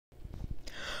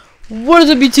What is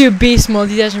up, YouTube? Beast Mode,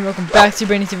 and welcome back to a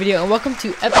brand new video, and welcome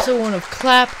to episode 1 of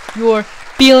Clap Your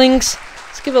Feelings.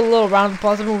 Let's give it a little round of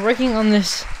applause. I've been working on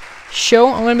this show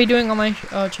I'm going to be doing on my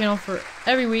channel for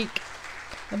every week.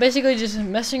 I'm basically just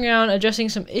messing around, addressing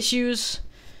some issues,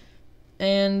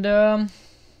 and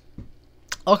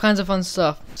all kinds of fun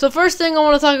stuff. So first thing I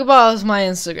want to talk about is my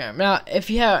Instagram. Now, if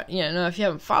you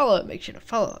haven't followed, make sure to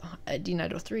follow at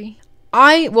D903.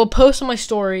 I will post on my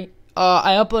story.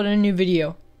 I upload a new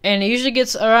video, and it usually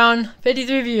gets around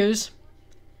 53 views.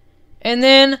 And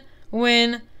then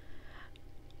when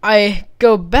I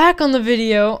go back on the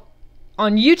video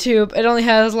on YouTube, it only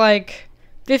has like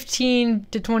 15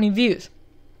 to 20 views.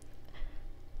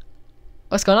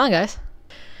 What's going on, guys?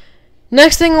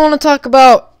 Next thing I want to talk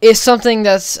about is something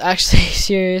that's actually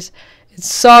serious. It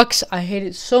sucks. I hate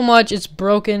it so much. It's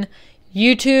broken.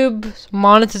 YouTube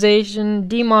monetization,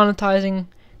 demonetizing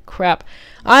crap.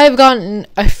 I have gotten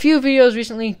a few videos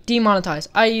recently demonetized.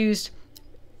 I used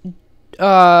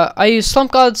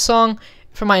Slump God's song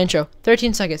for my intro,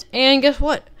 13 seconds, and guess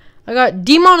what? I got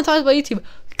demonetized by YouTube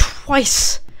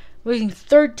twice, wasting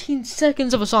 13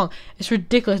 seconds of a song. It's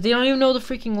ridiculous. They don't even know the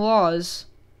freaking laws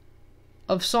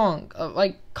of song,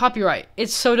 like copyright.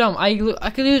 It's so dumb. I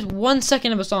could lose 1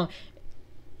 second of a song,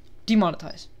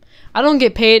 demonetized. I don't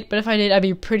get paid, but if I did, I'd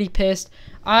be pretty pissed.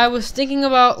 I was thinking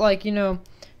about, like, you know,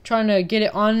 trying to get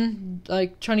it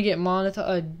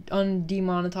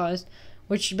demonetized,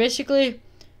 which basically,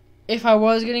 if I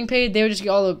was getting paid, they would just get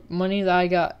all the money that I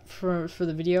got for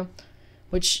the video,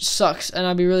 which sucks, and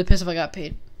I'd be really pissed if I got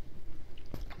paid.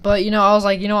 But, you know, I was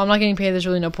like, you know, I'm not getting paid, there's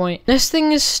really no point. Next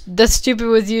thing that's stupid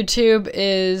with YouTube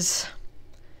is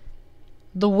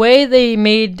the way they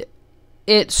made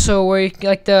it so where you,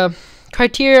 like, the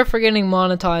criteria for getting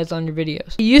monetized on your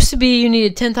videos. It used to be you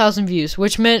needed 10,000 views,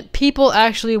 which meant people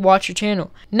actually watch your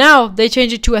channel. Now they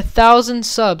changed it to 1,000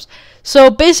 subs. So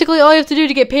basically, all you have to do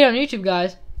to get paid on YouTube,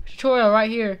 guys, tutorial right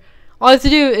here. All you have to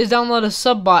do is download a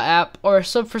Subbot app or a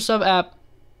Sub for Sub app.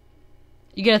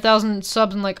 You get 1,000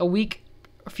 subs in like a week,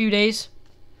 a few days.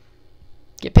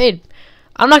 Get paid.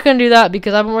 I'm not gonna do that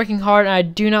because I've been working hard and I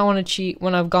do not want to cheat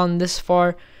when I've gone this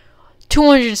far.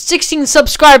 216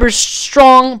 subscribers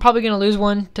strong. Probably gonna lose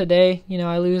one today. You know,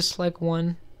 I lose like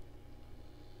one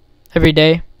every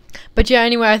day. But yeah,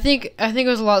 anyway, I think it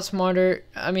was a lot smarter.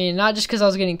 I mean, not just because I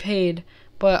was getting paid,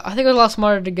 but I think it was a lot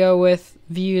smarter to go with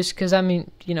views, because I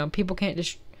mean, you know, people can't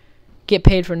just get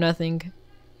paid for nothing.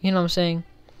 You know what I'm saying?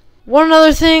 One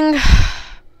other thing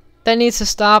that needs to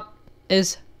stop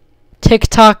is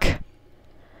TikTok.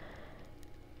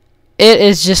 It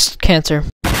is just cancer.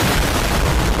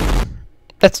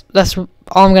 That's all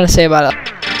I'm gonna say about it.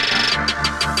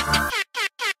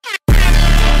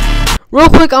 Real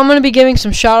quick, I'm gonna be giving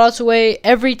some shoutouts away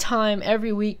every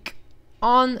week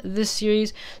on this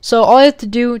series. So all you have to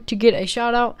do to get a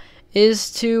shout out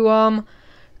is to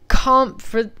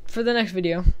for the next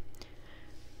video,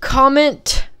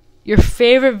 comment your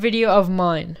favorite video of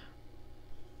mine.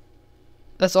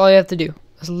 That's all you have to do.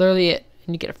 That's literally it.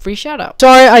 And you get a free shout out.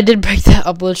 Sorry, I did break that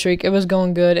upload streak. It was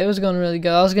going good. It was going really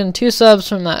good. I was getting 2 subs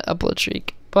from that upload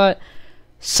streak. But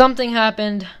something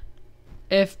happened.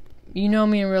 If you know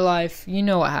me in real life, you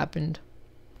know what happened.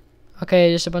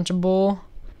 Okay, just a bunch of bull.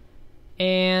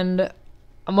 And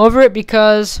I'm over it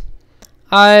because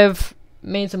I've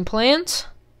made some plans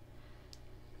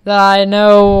that I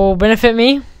know benefit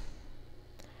me,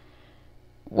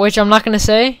 which I'm not going to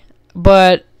say,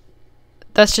 but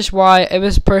that's just why. It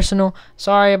was personal.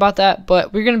 Sorry about that,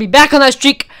 but we're going to be back on that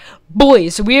streak,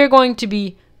 boys. We are going to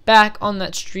be back on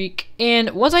that streak. And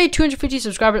once I hit 250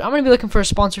 subscribers, I'm going to be looking for a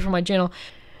sponsor for my channel.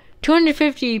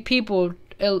 250 people,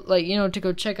 like, you know, to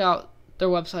go check out their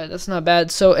website. That's not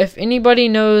bad. So if anybody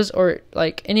knows, or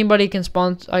like anybody can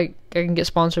sponsor, I can get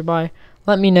sponsored by,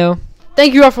 let me know.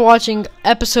 Thank you all for watching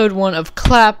episode 1 of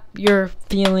Clap Your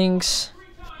Feelings.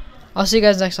 I'll see you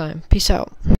guys next time. Peace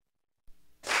out.